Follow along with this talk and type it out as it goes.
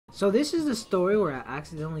So this is the story where I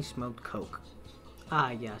accidentally smoked coke.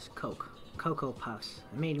 Ah yes, coke. Cocoa Puffs.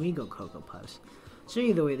 It made me go Cocoa Puffs. So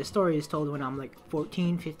either way, the story is told when I'm like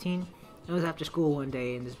 14, 15. It was after school one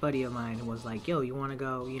day and this buddy of mine was like, yo, you wanna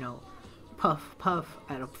go, puff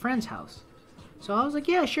at a friend's house? So I was like,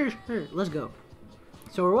 yeah, sure, let's go.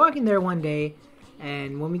 So we're walking there one day,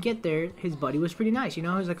 and when we get there, his buddy was pretty nice, He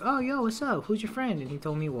was like, oh, yo, what's up? Who's your friend? And he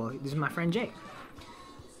told me, well, this is my friend Jay.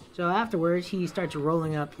 So afterwards, he starts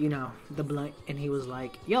rolling up, the blunt, and he was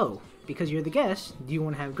like, yo, because you're the guest, do you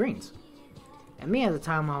want to have greens? And me at the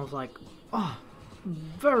time, I was like, oh,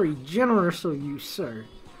 very generous of you, sir.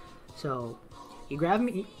 So he grabbed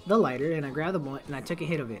me the lighter, and I grabbed the blunt, and I took a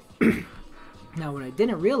hit of it. Now, what I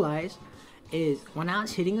didn't realize is when I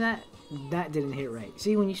was hitting that didn't hit right.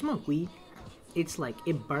 See, when you smoke weed, it's like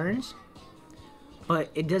it burns, but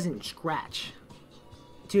it doesn't scratch.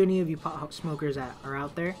 To any of you pot smokers that are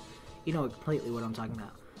out there, you know completely what I'm talking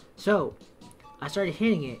about. So I started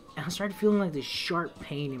hitting it, and I started feeling like this sharp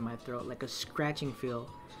pain in my throat, like a scratching feel,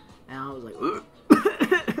 and I was like,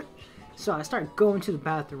 so I start going to the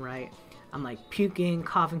bathroom, right? I'm like puking,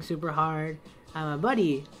 coughing super hard, and my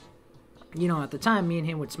buddy, at the time, me and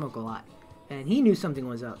him would smoke a lot, and he knew something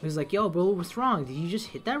was up. He was like, yo, bro, what's wrong? Did you just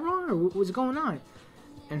hit that wrong, or what's going on?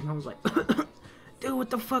 And I was like, dude, what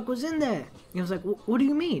the fuck was in there? He was like, what do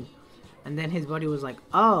you mean? And then his buddy was like,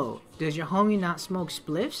 oh, does your homie not smoke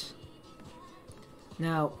spliffs?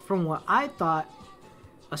 Now, from what I thought,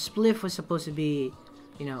 a spliff was supposed to be,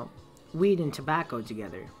 weed and tobacco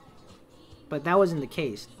together. But that wasn't the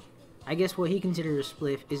case. I guess what he considered a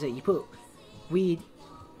spliff is that you put weed,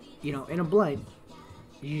 in a blunt.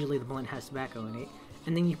 Usually the blunt has tobacco in it.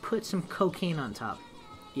 And then you put some cocaine on top.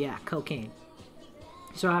 Yeah, cocaine.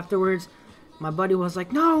 So afterwards, my buddy was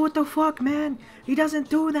like, no, what the fuck, man? He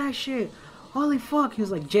doesn't do that shit. Holy fuck. He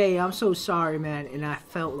was like, Jay, I'm so sorry, man. And I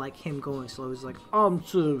felt like him going slow. He was like, I'm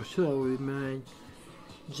so sorry, man.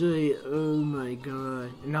 Jay, oh my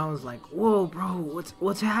god. And I was like, whoa, bro,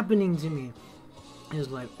 what's happening to me? He was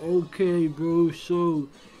like, okay, bro, so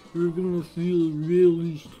you're gonna feel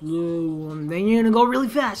really slow. And then you're gonna go really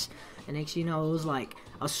fast. And next thing you know, it was like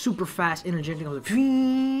a super fast, energetic. I was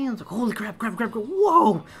like, holy crap,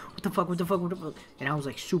 whoa, what the fuck? And I was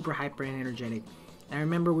like super hyper and energetic. And I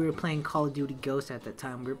remember we were playing Call of Duty Ghosts at that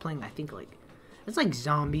time. We were playing, I think, like, it's like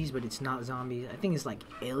zombies, but it's not zombies. I think it's like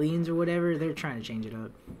aliens or whatever. They're trying to change it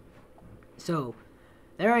up. So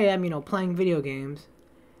there I am, playing video games.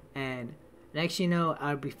 And next you know,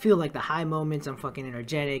 feel like the high moments. I'm fucking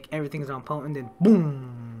energetic. Everything's on point. And then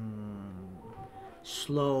boom.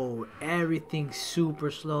 Slow, everything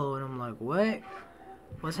super slow, and I'm like,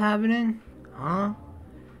 what's happening, huh? And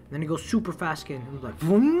then it goes super fast again. I'm like,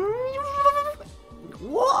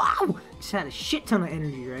 whoa, just had a shit ton of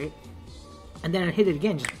energy, right? And then I hit it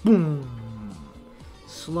again, just boom,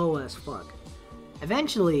 slow as fuck.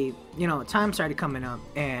 Eventually, time started coming up,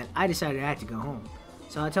 and I decided I had to go home.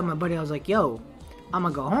 So I tell my buddy, I was like, yo, I'm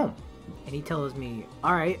gonna go home. And he tells me,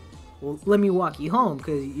 all right, well, let me walk you home,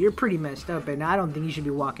 because you're pretty messed up, and I don't think you should be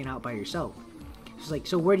walking out by yourself. He's like,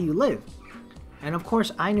 so where do you live? And of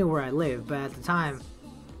course, I knew where I lived, but at the time,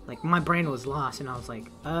 like, my brain was lost, and I was like,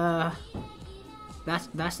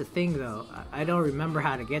 that's the thing, though. I don't remember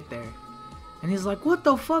how to get there. And he's like, what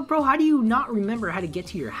the fuck, bro? How do you not remember how to get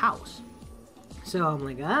to your house? So I'm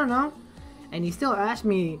like, I don't know. And he still asked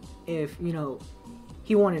me if,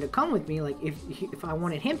 he wanted to come with me, like, if I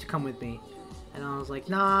wanted him to come with me. And I was like,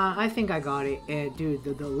 nah, I think I got it. And dude,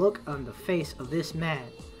 the look on the face of this man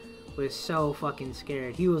was so fucking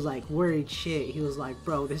scared. He was like worried shit. He was like,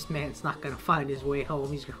 bro, this man's not gonna find his way home.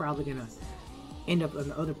 He's probably gonna end up in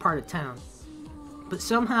the other part of town. But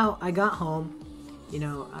somehow I got home.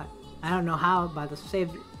 I don't know how, by the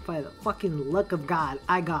fucking luck of God,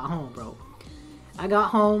 I got home, bro. I got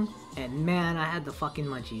home, and man, I had the fucking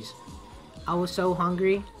munchies. I was so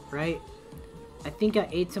hungry, right? I think I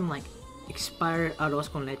ate some like expired arroz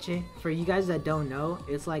con leche. For you guys that don't know,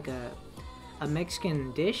 it's like a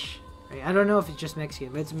Mexican dish, right? I don't know if it's just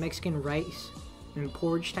Mexican, but it's a Mexican rice and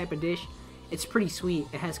porridge type of dish. It's pretty sweet.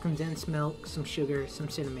 It has condensed milk, some sugar, some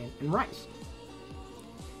cinnamon, and rice.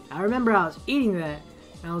 I remember I was eating that,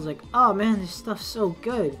 and I was like, oh man, this stuff's so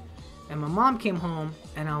good. And my mom came home,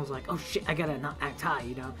 and I was like, oh shit, I gotta not act high,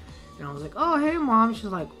 And I was like, oh hey mom. She's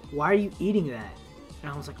like, why are you eating that?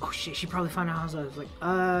 And I was like, oh shit, she probably found out. I was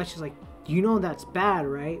like, she's like, you know that's bad,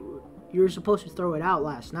 right? You were supposed to throw it out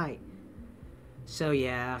last night. So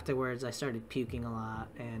yeah, afterwards I started puking a lot,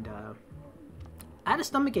 and I had a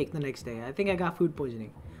stomachache the next day. I think I got food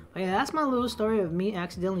poisoning. But yeah, that's my little story of me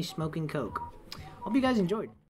accidentally smoking coke. Hope you guys enjoyed.